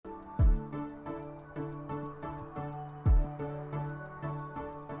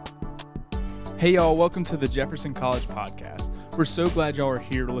Hey y'all, welcome to the Jefferson College Podcast. We're so glad y'all are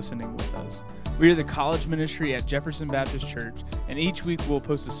here listening with us. We are the college ministry at Jefferson Baptist Church, and each week we'll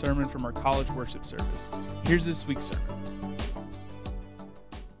post a sermon from our college worship service. Here's this week's sermon.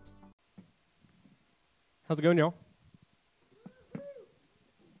 How's it going, y'all?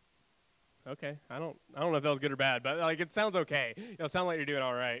 Okay, I don't know if that was good or bad, but it sounds okay. Y'all sound like you're doing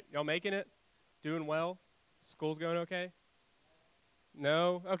all right. Y'all making it? Doing well? School's going okay?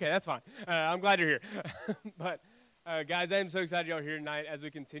 No? Okay, that's fine. I'm glad you're here. But guys, I am so excited y'all are here tonight as we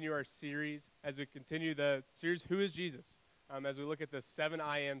continue our series, as we continue the series, Who is Jesus? As we look at the 7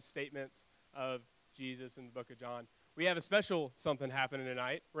 I am statements of Jesus in the book of John. We have a special something happening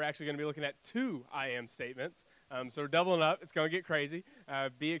tonight. We're actually going to be looking at 2 I am statements. So we're doubling up. It's going to get crazy.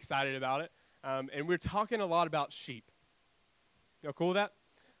 Be excited about it. And we're talking a lot about sheep. Y'all cool with that?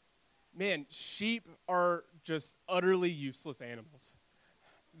 Man, sheep are just utterly useless animals.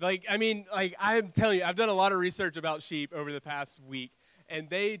 I'm telling you, I've done a lot of research about sheep over the past week, and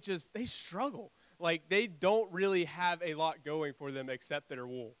they struggle. They don't really have a lot going for them except their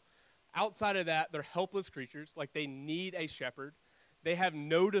wool. Outside of that, they're helpless creatures. They need a shepherd. They have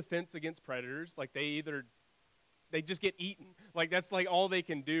no defense against predators. They just get eaten. That's all they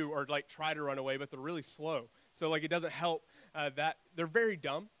can do, or try to run away, but they're really slow. So it doesn't help that they're very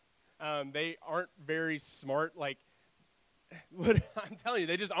dumb. They aren't very smart. What I'm telling you,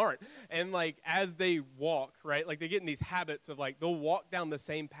 they just aren't. And as they walk, right, they get in these habits of they'll walk down the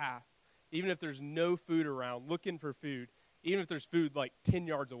same path, even if there's no food around, looking for food, even if there's food 10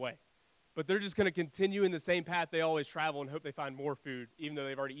 yards away. But they're just going to continue in the same path they always travel and hope they find more food, even though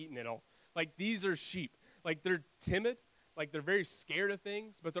they've already eaten it all. These are sheep. They're timid, they're very scared of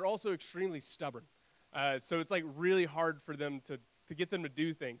things, but they're also extremely stubborn. So it's really hard for them to get them to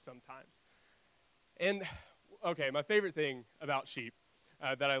do things sometimes. And okay, my favorite thing about sheep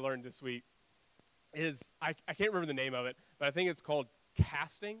that I learned this week is, I can't remember the name of it, but I think it's called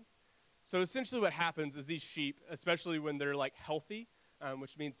casting. So essentially what happens is these sheep, especially when they're healthy,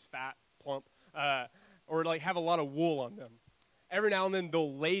 which means fat, plump, or have a lot of wool on them, every now and then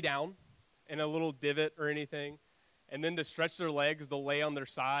they'll lay down in a little divot or anything, and then to stretch their legs, they'll lay on their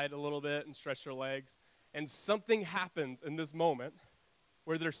side a little bit and stretch their legs. And something happens in this moment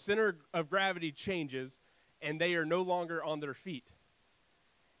where their center of gravity changes and they are no longer on their feet.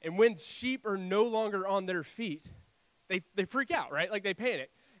 And when sheep are no longer on their feet, they freak out, right? They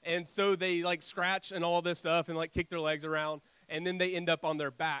panic. And so they scratch and all this stuff and kick their legs around, and then they end up on their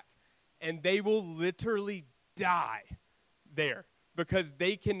back. And they will literally die there because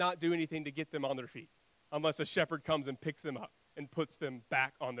they cannot do anything to get them on their feet unless a shepherd comes and picks them up and puts them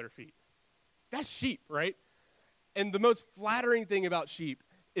back on their feet. That's sheep, right? And the most flattering thing about sheep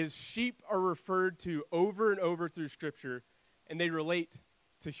is sheep are referred to over and over through Scripture, and they relate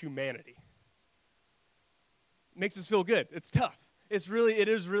to humanity. Makes us feel good. It's tough. It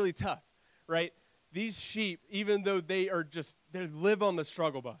is really tough, right? These sheep, even though they live on the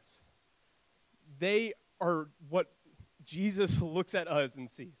struggle bus, they are what Jesus looks at us and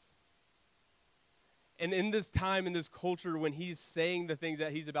sees. And in this time, in this culture, when he's saying the things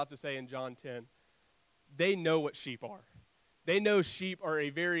that he's about to say in John 10, they know what sheep are. They know sheep are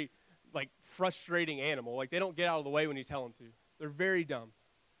a very, frustrating animal. They don't get out of the way when you tell them to. They're very dumb,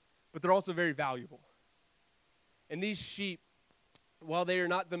 but they're also very valuable. And these sheep, while they are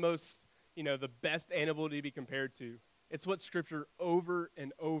not the most, the best animal to be compared to, it's what Scripture over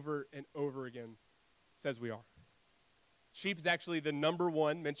and over and over again says we are. Sheep is actually the number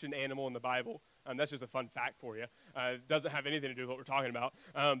 1 mentioned animal in the Bible. That's just a fun fact for you. It doesn't have anything to do with what we're talking about.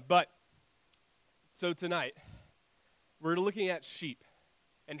 So tonight, we're looking at sheep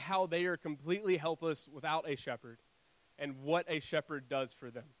and how they are completely helpless without a shepherd and what a shepherd does for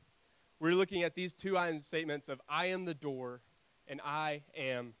them. We're looking at these 2 I am statements of I am the door and I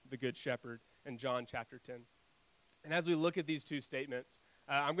am the good shepherd in John chapter 10. And as we look at these 2 statements,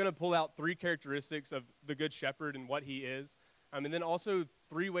 I'm going to pull out 3 characteristics of the good shepherd and what he is, and then also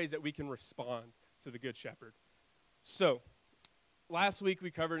 3 ways that we can respond to the good shepherd. So last week we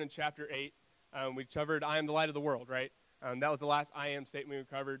covered in chapter 8, we covered I am the light of the world, right? That was the last I am statement we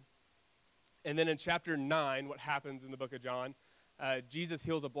covered. And then in chapter 9, what happens in the book of John, Jesus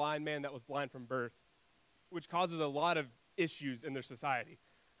heals a blind man that was blind from birth, which causes a lot of issues in their society.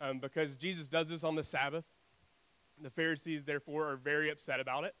 Because Jesus does this on the Sabbath, the Pharisees, therefore, are very upset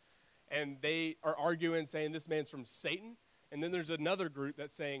about it. And they are arguing, saying this man's from Satan. And then there's another group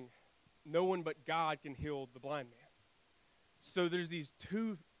that's saying no one but God can heal the blind man. So there's these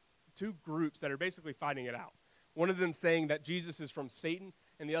two groups that are basically fighting it out. One of them saying that Jesus is from Satan,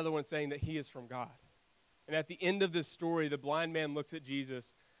 and the other one saying that he is from God. And at the end of this story, the blind man looks at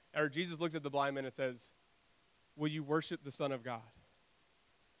Jesus Or Jesus looks at the blind man and says, will you worship the Son of God?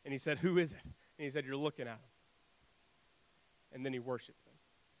 And he said, who is it? And he said, you're looking at him. And then he worships him.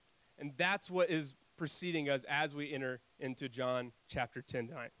 And that's what is preceding us as we enter into John chapter 10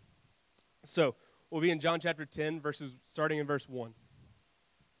 tonight. So we'll be in John chapter 10, starting in verse 1.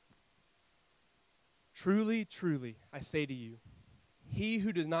 Truly, truly, I say to you, he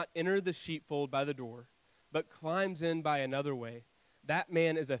who does not enter the sheepfold by the door, but climbs in by another way, that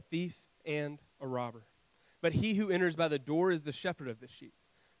man is a thief and a robber. But he who enters by the door is the shepherd of the sheep.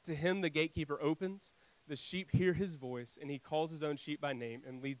 To him the gatekeeper opens, the sheep hear his voice, and he calls his own sheep by name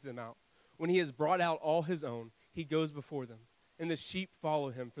and leads them out. When he has brought out all his own, he goes before them, and the sheep follow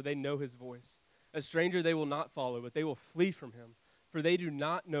him, for they know his voice. A stranger they will not follow, but they will flee from him, for they do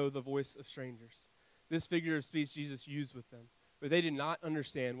not know the voice of strangers. This figure of speech Jesus used with them, but they did not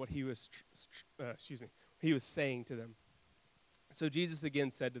understand what he was saying to them. So Jesus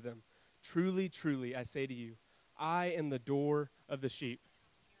again said to them, truly, truly, I say to you, I am the door of the sheep.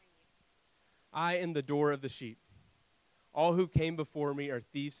 I am the door of the sheep. All who came before me are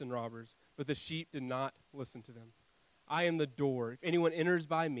thieves and robbers, but the sheep did not listen to them. I am the door. If anyone enters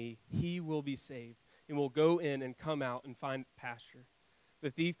by me, he will be saved, and will go in and come out and find pasture. The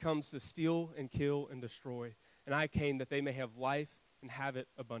thief comes to steal and kill and destroy, and I came that they may have life and have it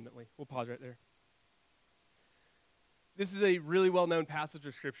abundantly. We'll pause right there. This is a really well-known passage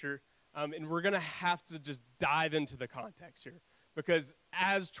of Scripture, and we're going to have to just dive into the context here, because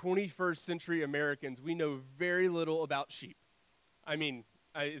as 21st century Americans, we know very little about sheep. I mean,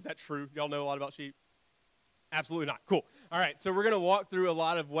 is that true? Y'all know a lot about sheep? Absolutely not. Cool. All right, so we're going to walk through a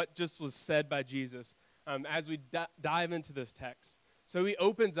lot of what just was said by Jesus as we dive into this text. So he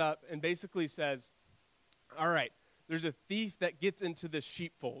opens up and basically says, all right, there's a thief that gets into the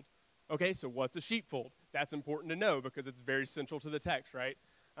sheepfold. Okay, so what's a sheepfold? That's important to know because it's very central to the text, right?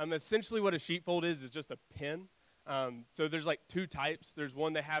 Essentially what a sheepfold is just a pen. So there's like two types. There's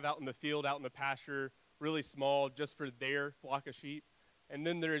one they have out in the field, out in the pasture, really small, just for their flock of sheep. And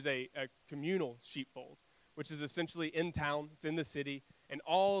then there's a communal sheepfold, which is essentially in town, it's in the city, and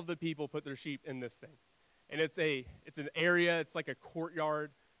all of the people put their sheep in this thing. And it's an area, it's like a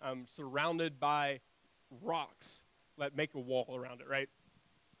courtyard surrounded by rocks that make a wall around it, right?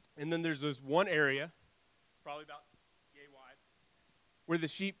 And then there's this one area, it's probably about yay wide, where the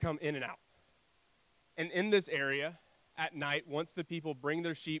sheep come in and out. And in this area, at night, once the people bring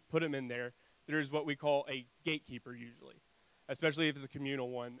their sheep, put them in there, there's what we call a gatekeeper usually, especially if it's a communal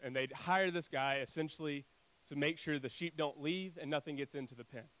one. And they'd hire this guy essentially to make sure the sheep don't leave and nothing gets into the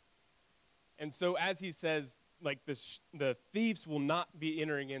pen. And so as he says, like the thieves will not be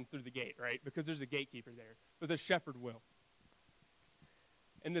entering in through the gate, right? Because there's a gatekeeper there, but the shepherd will.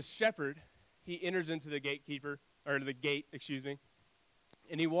 And the shepherd, he enters into the gate,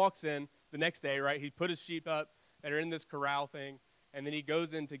 and he walks in the next day, right? He put his sheep up that are in this corral thing, and then he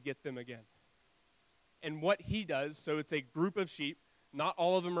goes in to get them again. And what he does, so it's a group of sheep, not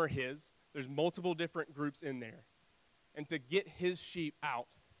all of them are his. There's multiple different groups in there. And to get his sheep out,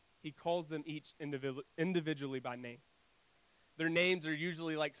 he calls them each individually by name. Their names are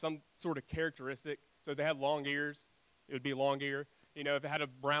usually like some sort of characteristic. So if they have long ears, it would be long ear. You know, if it had a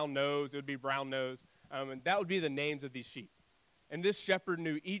brown nose, it would be brown nose. And that would be the names of these sheep. And this shepherd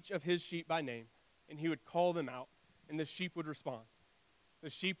knew each of his sheep by name, and he would call them out, and the sheep would respond. The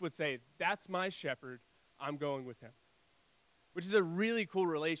sheep would say, that's my shepherd, I'm going with him. Which is a really cool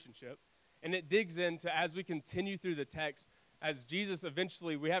relationship. And it digs into, as we continue through the text, as Jesus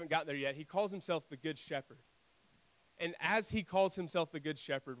eventually, we haven't gotten there yet, he calls himself the Good Shepherd. And as he calls himself the Good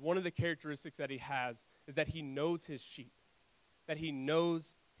Shepherd, one of the characteristics that he has is that he knows his sheep. That he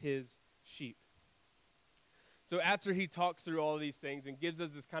knows his sheep. So after he talks through all of these things and gives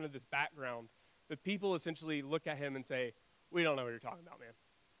us this background, the people essentially look at him and say, we don't know what you're talking about, man.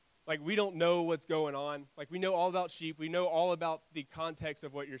 Like, we don't know what's going on. Like, we know all about sheep. We know all about the context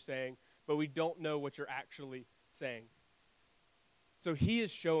of what you're saying, but we don't know what you're actually saying. So he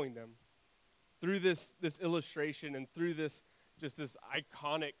is showing them through this illustration and through this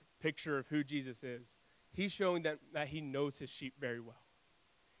iconic picture of who Jesus is. He's showing them that he knows his sheep very well.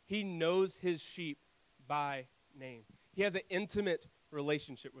 He knows his sheep by name. He has an intimate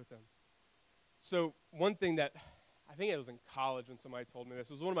relationship with them. So one thing that, I think it was in college when somebody told me this,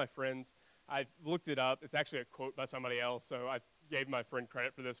 it was one of my friends. I looked it up. It's actually a quote by somebody else, so I gave my friend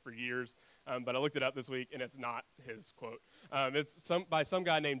credit for this for years, but I looked it up this week, and it's not his quote. It's by some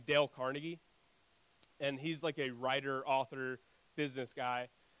guy named Dale Carnegie, and he's like a writer, author, business guy,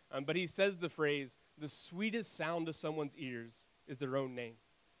 but he says the phrase, the sweetest sound to someone's ears is their own name.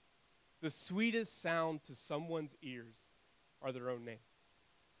 The sweetest sound to someone's ears are their own name.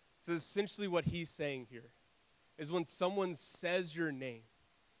 So essentially what he's saying here is when someone says your name,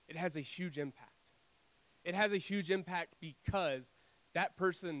 it has a huge impact. It has a huge impact because that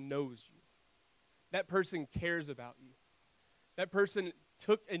person knows you. That person cares about you. That person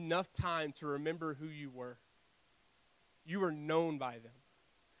took enough time to remember who you were. You are known by them.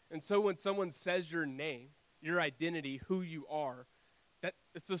 And so when someone says your name, your identity, who you are,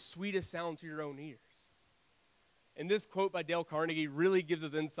 it's the sweetest sound to your own ears. And this quote by Dale Carnegie really gives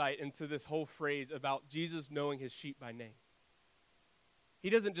us insight into this whole phrase about Jesus knowing his sheep by name. He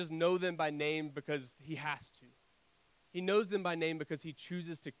doesn't just know them by name because he has to. He knows them by name because he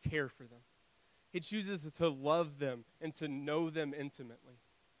chooses to care for them. He chooses to love them and to know them intimately.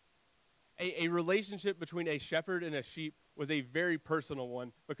 A relationship between a shepherd and a sheep was a very personal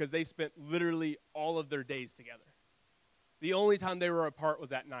one because they spent literally all of their days together. The only time they were apart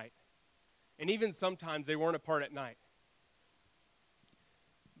was at night. And even sometimes they weren't apart at night.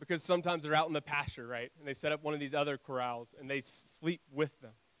 Because sometimes they're out in the pasture, right? And they set up one of these other corrals and they sleep with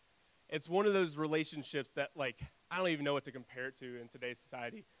them. It's one of those relationships that, like, I don't even know what to compare it to in today's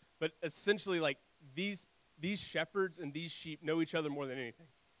society. But essentially, like, these shepherds and these sheep know each other more than anything.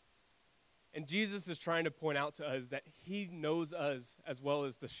 And Jesus is trying to point out to us that he knows us as well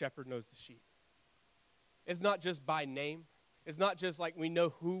as the shepherd knows the sheep. It's not just by name. It's not just like we know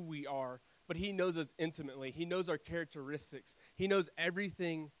who we are, but he knows us intimately. He knows our characteristics. He knows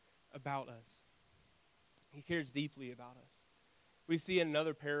everything about us. He cares deeply about us. We see in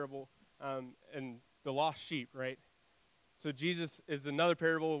another parable in the lost sheep, right? So Jesus is another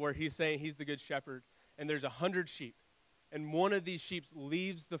parable where he's saying he's the good shepherd, and there's 100 sheep. And one of these sheep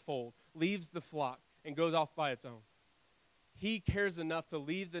leaves the fold, leaves the flock, and goes off by its own. He cares enough to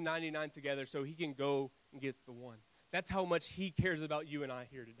leave the 99 together so he can go and get the one. That's how much he cares about you and I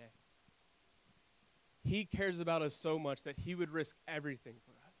here today. He cares about us so much that he would risk everything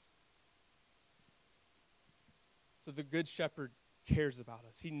for us. So the good shepherd cares about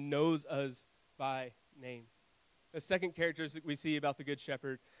us. He knows us by name. The second characteristic we see about the good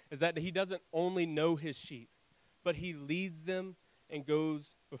shepherd is that he doesn't only know his sheep, but he leads them and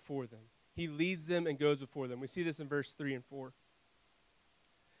goes before them. He leads them and goes before them. We see this in verse 3 and 4.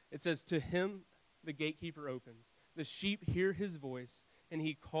 It says, "To him the gatekeeper opens. The sheep hear his voice, and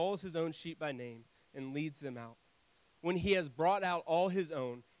he calls his own sheep by name and leads them out. When he has brought out all his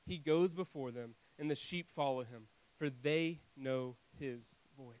own, he goes before them, and the sheep follow him, for they know his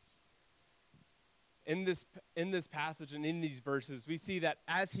voice." In this passage and in these verses, we see that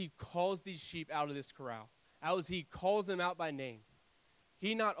as he calls these sheep out of this corral, as he calls them out by name,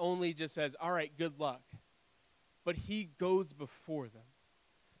 he not only just says, all right, good luck, but he goes before them.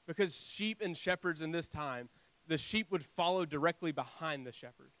 Because sheep and shepherds in this time, the sheep would follow directly behind the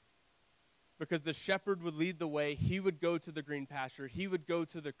shepherd. Because the shepherd would lead the way, he would go to the green pasture, he would go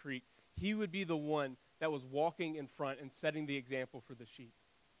to the creek, he would be the one that was walking in front and setting the example for the sheep.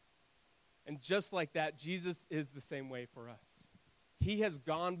 And just like that, Jesus is the same way for us. He has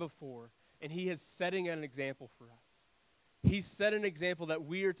gone before, and he is setting an example for us. He set an example that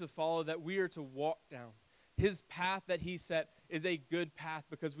we are to follow, that we are to walk down. His path that he set is a good path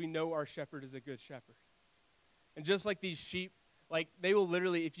because we know our shepherd is a good shepherd. And just like these sheep, like they will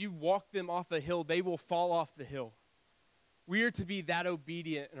literally, if you walk them off a hill, they will fall off the hill. We are to be that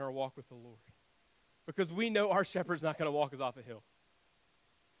obedient in our walk with the Lord because we know our shepherd's not going to walk us off a hill.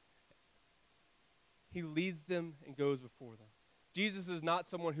 He leads them and goes before them. Jesus is not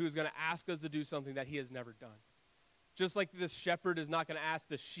someone who is going to ask us to do something that he has never done. Just like this shepherd is not going to ask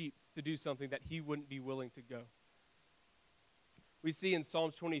the sheep to do something that he wouldn't be willing to go. We see in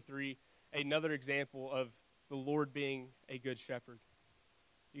Psalms 23 another example of the Lord being a good shepherd.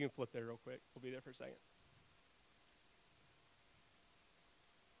 You can flip there real quick. We'll be there for a second.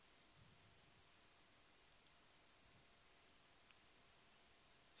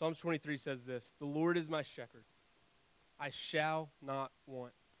 Psalms 23 says this, "The Lord is my shepherd. I shall not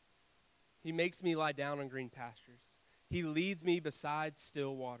want. He makes me lie down on green pastures. He leads me beside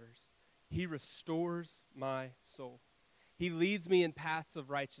still waters. He restores my soul. He leads me in paths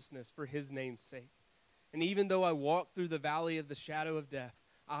of righteousness for his name's sake. And even though I walk through the valley of the shadow of death,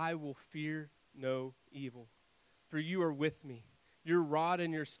 I will fear no evil. For you are with me. Your rod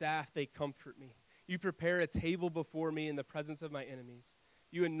and your staff, they comfort me. You prepare a table before me in the presence of my enemies.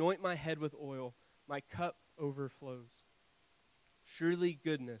 You anoint my head with oil. My cup overflows. Surely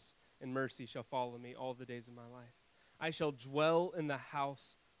goodness and mercy shall follow me all the days of my life. I shall dwell in the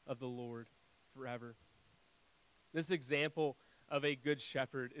house of the Lord forever." This example of a good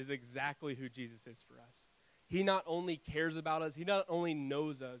shepherd is exactly who Jesus is for us. He not only cares about us, he not only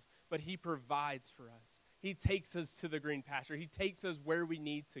knows us, but he provides for us. He takes us to the green pasture. He takes us where we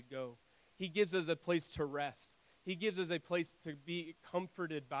need to go. He gives us a place to rest. He gives us a place to be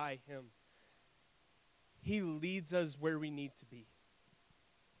comforted by him. He leads us where we need to be.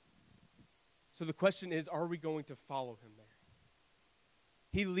 So the question is, are we going to follow him there?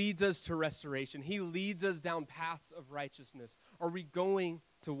 He leads us to restoration. He leads us down paths of righteousness. Are we going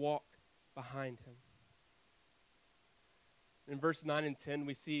to walk behind him? In verse 9 and 10,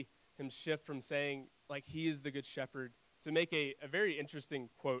 we see him shift from saying, like, he is the good shepherd, to make a very interesting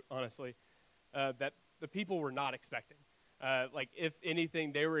quote, honestly, that the people were not expecting. Like, if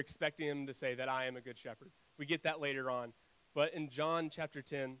anything, they were expecting him to say that I am a good shepherd. We get that later on. But in John chapter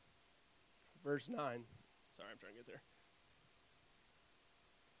 10, verse 9, sorry, I'm trying to get there.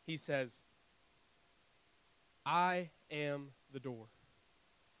 He says, I am the door.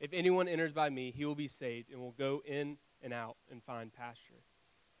 If anyone enters by me, he will be saved and will go in and out and find pasture.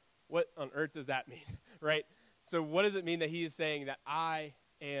 What on earth does that mean, right? So what does it mean that he is saying that I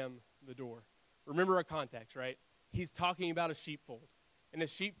am the door? Remember our context, right? He's talking about a sheepfold. And a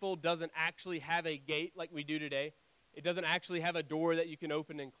sheepfold doesn't actually have a gate like we do today. It doesn't actually have a door that you can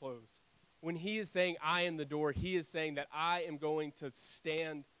open and close. When he is saying, I am the door, he is saying that I am going to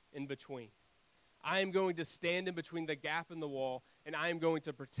stand in between. I am going to stand in between the gap in the wall, and I am going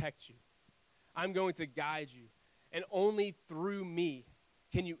to protect you. I'm going to guide you. And only through me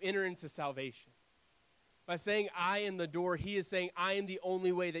can you enter into salvation. By saying, I am the door, he is saying, I am the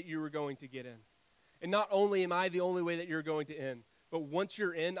only way that you are going to get in. And not only am I the only way that you're going to in, but once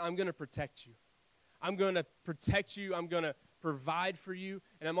you're in, I'm going to protect you. I'm going to protect you. I'm going to provide for you,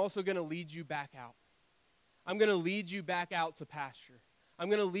 and I'm also going to lead you back out. I'm going to lead you back out to pasture. I'm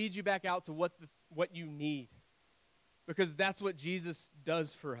going to lead you back out to what you need, because that's what Jesus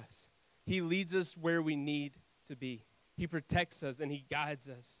does for us. He leads us where we need to be. He protects us, and he guides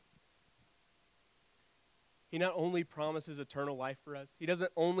us. He not only promises eternal life for us, he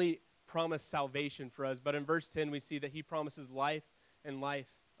doesn't only promise salvation for us, but in verse 10 we see that he promises life and life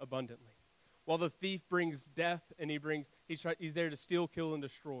abundantly. While the thief brings death and he's there to steal, kill, and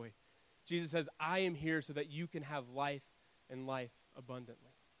destroy, Jesus says, I am here so that you can have life and life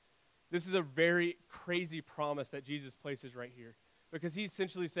abundantly. This is a very crazy promise that Jesus places right here, because he's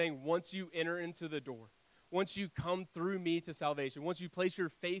essentially saying, once you enter into the door, once you come through me to salvation, once you place your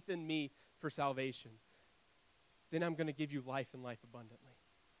faith in me for salvation, then I'm going to give you life and life abundantly.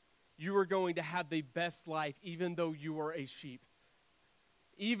 You are going to have the best life even though you are a sheep.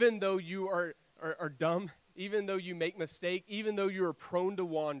 Even though you are dumb, even though you make mistakes, even though you are prone to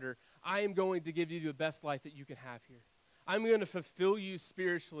wander, I am going to give you the best life that you can have here. I'm going to fulfill you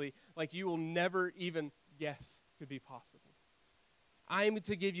spiritually like you will never even guess could be possible. I am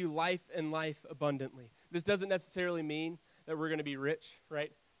to give you life and life abundantly. This doesn't necessarily mean that we're going to be rich,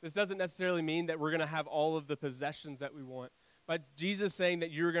 right? This doesn't necessarily mean that we're going to have all of the possessions that we want. But Jesus saying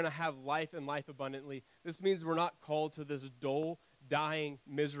that you're going to have life and life abundantly, this means we're not called to this dull, dying,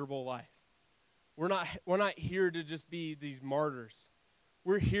 miserable life. We're not here to just be these martyrs.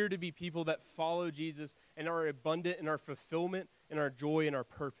 We're here to be people that follow Jesus and are abundant in our fulfillment and our joy and our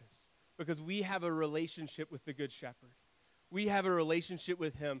purpose, because we have a relationship with the Good Shepherd. We have a relationship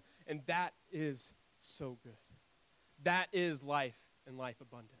with him, and that is so good. That is life and life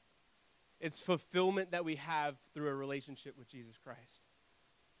abundant. It's fulfillment that we have through a relationship with Jesus Christ.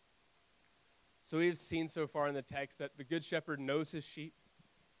 So we have seen so far in the text that the Good Shepherd knows his sheep.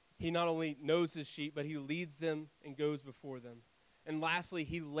 He not only knows his sheep, but he leads them and goes before them. And lastly,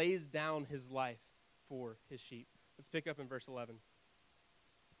 he lays down his life for his sheep. Let's pick up in verse 11.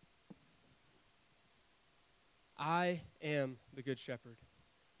 I am the Good Shepherd.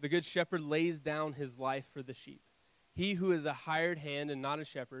 The Good Shepherd lays down his life for the sheep. He who is a hired hand and not a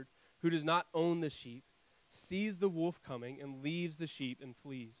shepherd, who does not own the sheep, sees the wolf coming and leaves the sheep and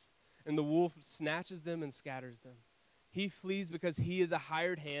flees. And the wolf snatches them and scatters them. He flees because he is a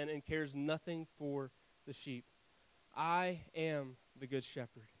hired hand and cares nothing for the sheep. I am the Good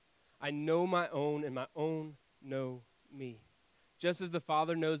Shepherd. I know my own, and my own know me. Just as the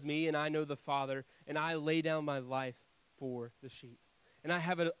Father knows me, and I know the Father, and I lay down my life for the sheep. And I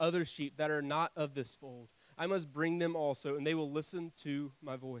have other sheep that are not of this fold. I must bring them also, and they will listen to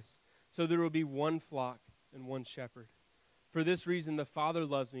my voice. So there will be one flock and one shepherd. For this reason the Father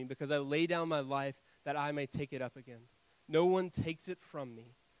loves me, because I lay down my life that I may take it up again. No one takes it from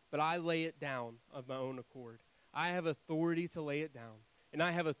me, but I lay it down of my own accord. I have authority to lay it down, and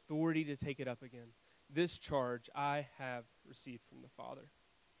I have authority to take it up again. This charge I have received from the Father.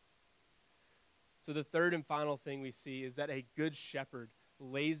 So the third and final thing we see is that a good shepherd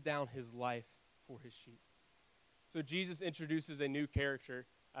lays down his life for his sheep. So Jesus introduces a new character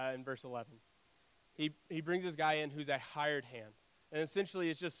in verse 11. He brings this guy in who's a hired hand. And essentially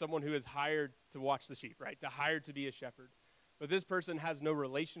it's just someone who is hired to watch the sheep, right? Hired to be a shepherd. But this person has no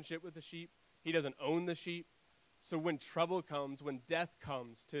relationship with the sheep. He doesn't own the sheep. So when trouble comes, when death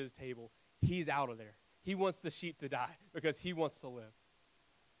comes to his table, he's out of there. He wants the sheep to die because he wants to live.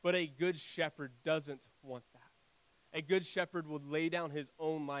 But a good shepherd doesn't want that. A good shepherd would lay down his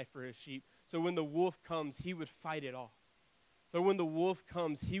own life for his sheep. So when the wolf comes, he would fight it off. So when the wolf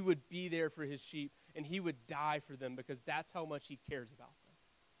comes, he would be there for his sheep, and he would die for them because that's how much he cares about them.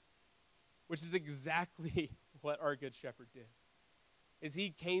 Which is exactly what our good shepherd did. Is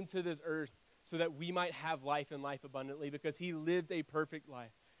he came to this earth so that we might have life and life abundantly, because he lived a perfect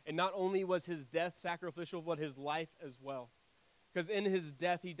life. And not only was his death sacrificial, but his life as well. Because in his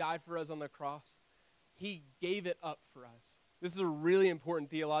death, he died for us on the cross. He gave it up for us. This is a really important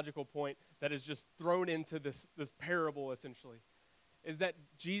theological point that is just thrown into this parable, essentially, is that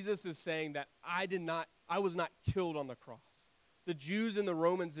Jesus is saying that I was not killed on the cross. The Jews and the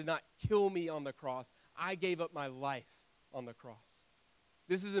Romans did not kill me on the cross. I gave up my life on the cross.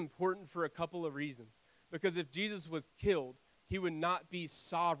 This is important for a couple of reasons. Because if Jesus was killed, he would not be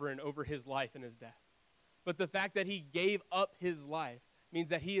sovereign over his life and his death. But the fact that he gave up his life means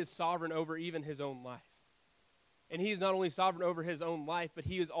that he is sovereign over even his own life. And he is not only sovereign over his own life, but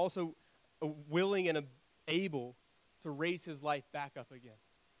he is also willing and able to raise his life back up again.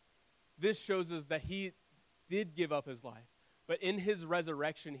 This shows us that he did give up his life, but in his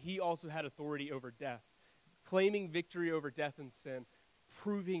resurrection, he also had authority over death, claiming victory over death and sin,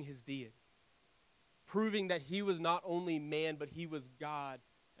 proving his deity, proving that he was not only man, but he was God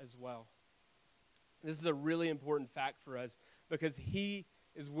as well. This is a really important fact for us because he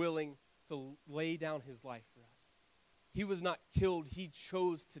is willing to lay down his life for us. He was not killed. He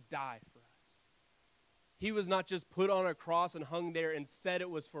chose to die for us. He was not just put on a cross and hung there and said it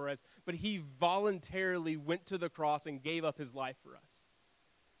was for us, but he voluntarily went to the cross and gave up his life for us.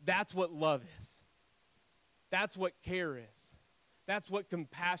 That's what love is. That's what care is. That's what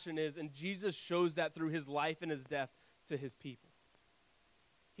compassion is, and Jesus shows that through his life and his death to his people.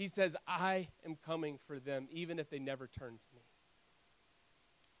 He says, I am coming for them, even if they never turn to me.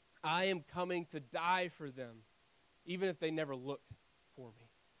 I am coming to die for them, even if they never look for me.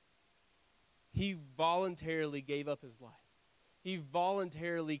 He voluntarily gave up his life. He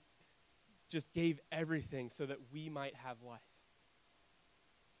voluntarily just gave everything so that we might have life.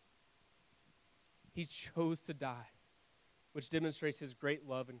 He chose to die, which demonstrates his great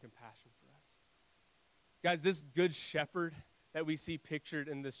love and compassion for us. Guys, this good shepherd that we see pictured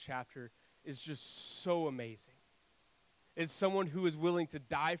in this chapter is just so amazing. It's someone who is willing to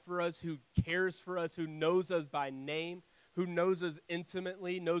die for us, who cares for us, who knows us by name, who knows us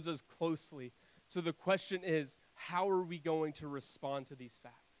intimately, knows us closely. So the question is, how are we going to respond to these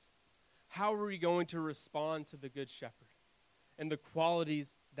facts? How are we going to respond to the good shepherd and the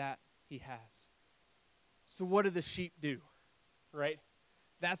qualities that he has? So what do the sheep do, right?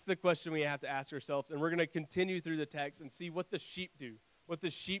 That's the question we have to ask ourselves, and we're going to continue through the text and see what the sheep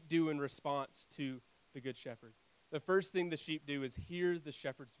do in response to the good shepherd. The first thing the sheep do is hear the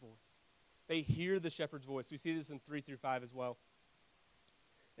shepherd's voice. They hear the shepherd's voice. We see this in 3-5 as well.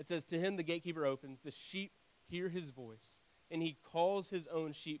 It says, to him the gatekeeper opens, the sheep hear his voice, and he calls his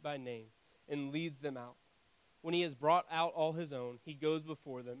own sheep by name and leads them out. When he has brought out all his own, he goes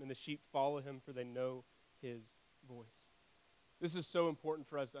before them, and the sheep follow him, for they know his voice. This is so important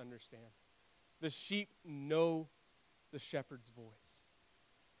for us to understand. The sheep know the shepherd's voice.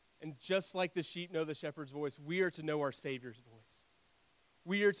 And just like the sheep know the shepherd's voice, we are to know our Savior's voice.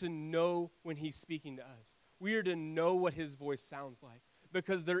 We are to know when he's speaking to us. We are to know what his voice sounds like.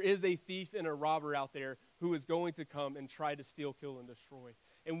 Because there is a thief and a robber out there who is going to come and try to steal, kill, and destroy.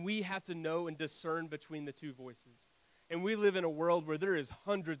 And we have to know and discern between the two voices. And we live in a world where there is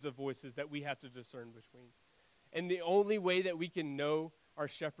hundreds of voices that we have to discern between. And the only way that we can know our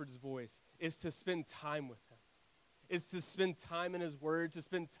shepherd's voice is to spend time with him. Is to spend time in his word, to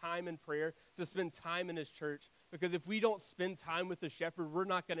spend time in prayer, to spend time in his church. Because if we don't spend time with the shepherd, we're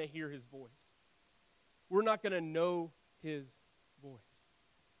not going to hear his voice. We're not going to know his voice.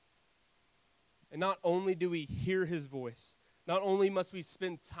 And not only do we hear his voice, not only must we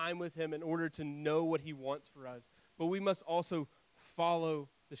spend time with him in order to know what he wants for us, but we must also follow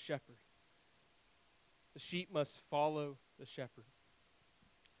the shepherd. The sheep must follow the shepherd.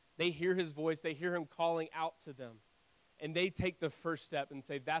 They hear his voice, they hear him calling out to them, and they take the first step and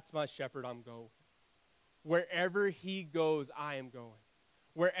say, that's my shepherd, I'm going. Wherever he goes, I am going.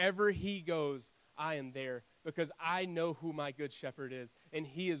 Wherever he goes, I am there, because I know who my good shepherd is, and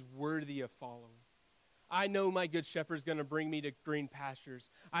he is worthy of following. I know my good shepherd is going to bring me to green pastures.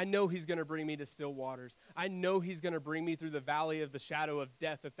 I know he's going to bring me to still waters. I know he's going to bring me through the valley of the shadow of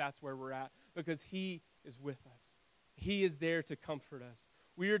death if that's where we're at, because he is with us. He is there to comfort us.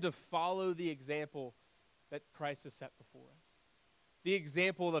 We are to follow the example that Christ has set before us. The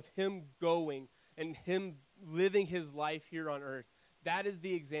example of him going and him living his life here on earth. That is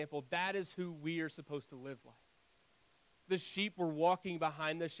the example. That is who we are supposed to live like. The sheep were walking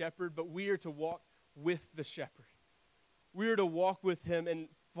behind the shepherd, but we are to walk with the shepherd. We are to walk with him and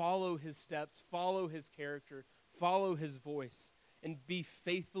follow his steps, follow his character, follow his voice, and be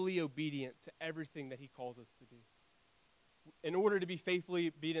faithfully obedient to everything that he calls us to do. In order to be faithfully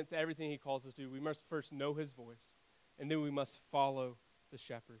obedient to everything he calls us to do, we must first know his voice, and then we must follow the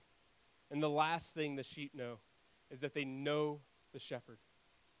shepherd. And the last thing the sheep know is that they know the shepherd.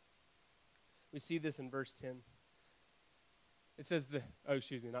 We see this in verse 10. It says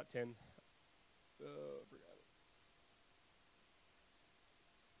not 10. Forgot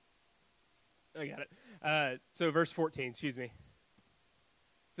it. I got it. So verse 14, excuse me. It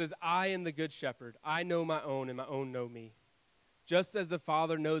says, I am the good shepherd. I know my own, and my own know me. Just as the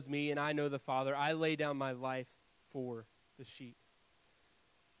Father knows me, and I know the Father, I lay down my life for the sheep.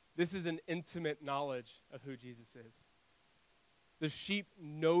 This is an intimate knowledge of who Jesus is. The sheep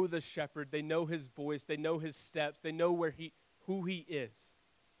know the shepherd. They know his voice. They know his steps. They know who he is.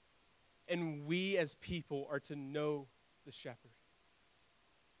 And we as people are to know the shepherd.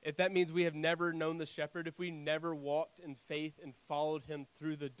 If that means we have never known the shepherd, if we never walked in faith and followed him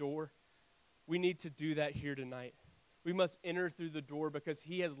through the door, we need to do that here tonight. We must enter through the door because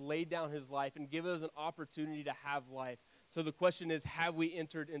he has laid down his life and given us an opportunity to have life. So the question is, have we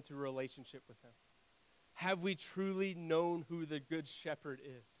entered into a relationship with him? Have we truly known who the good shepherd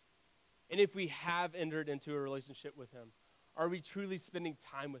is? And if we have entered into a relationship with him, are we truly spending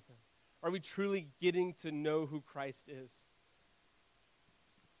time with him? Are we truly getting to know who Christ is?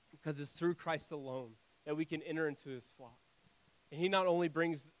 Because it's through Christ alone that we can enter into his flock. And he not only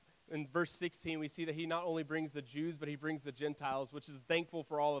brings, in verse 16, we see that he not only brings the Jews, but he brings the Gentiles, which is thankful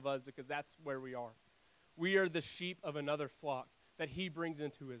for all of us because that's where we are. We are the sheep of another flock that he brings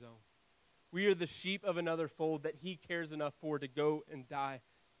into his own. We are the sheep of another fold that he cares enough for to go and die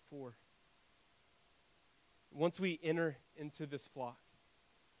for. Once we enter into this flock,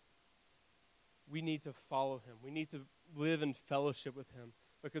 we need to follow him. We need to live in fellowship with him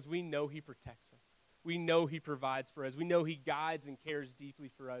because we know he protects us. We know he provides for us. We know he guides and cares deeply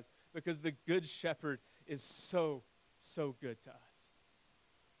for us because the good shepherd is so, so good to us.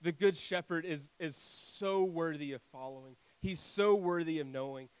 The good shepherd is so worthy of following. He's so worthy of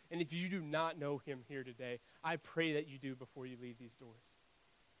knowing. And if you do not know him here today, I pray that you do before you leave these doors.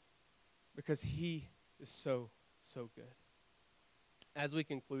 Because he is so, so good. As we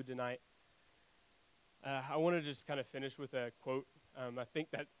conclude tonight, I want to just kind of finish with a quote. I think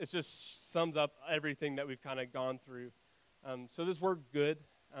that it just sums up everything that we've kind of gone through. So this word good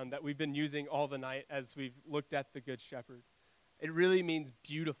that we've been using all the night as we've looked at the Good Shepherd, it really means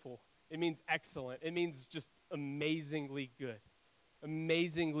beautiful. It means excellent. It means just amazingly good,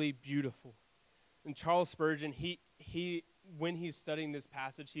 amazingly beautiful. And Charles Spurgeon, he when he's studying this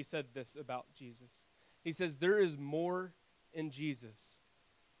passage, he said this about Jesus. He says, there is more in Jesus,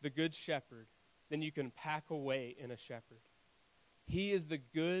 the Good Shepherd, than you can pack away in a shepherd. He is the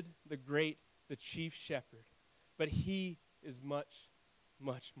good, the great, the chief shepherd, but he is much,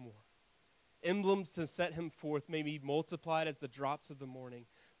 much more. Emblems to set him forth may be multiplied as the drops of the morning,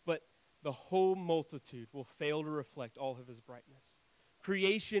 but the whole multitude will fail to reflect all of his brightness.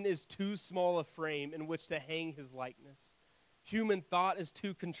 Creation is too small a frame in which to hang his likeness. Human thought is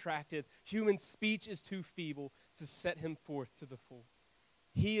too contracted. Human speech is too feeble to set him forth to the full.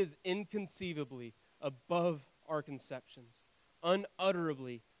 He is inconceivably above our conceptions,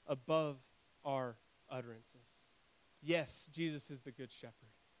 unutterably above our utterances. Yes, Jesus is the good shepherd,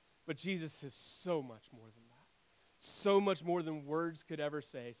 but Jesus is so much more than that. So much more than words could ever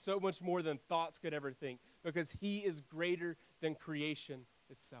say, so much more than thoughts could ever think, because he is greater than creation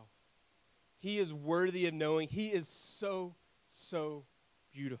itself. He is worthy of knowing. He is so, so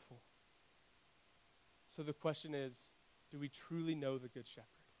beautiful. So the question is, do we truly know the Good Shepherd?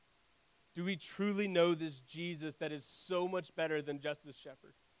 Do we truly know this Jesus that is so much better than just a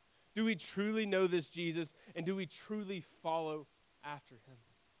shepherd? Do we truly know this Jesus, and do we truly follow after him?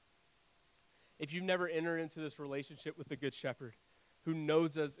 If you've never entered into this relationship with the Good Shepherd, who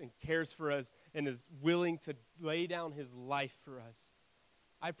knows us and cares for us and is willing to lay down his life for us,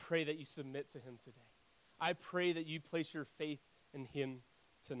 I pray that you submit to him today. I pray that you place your faith in him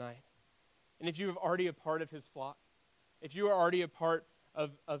tonight. And if you are already a part of his flock, if you are already a part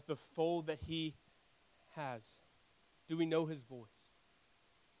of the fold that he has? Do we know his voice?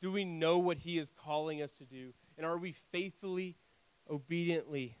 Do we know what he is calling us to do? And are we faithfully,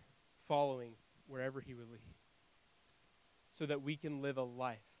 obediently following wherever he would lead? So that we can live a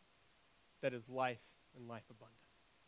life that is life and life abundant.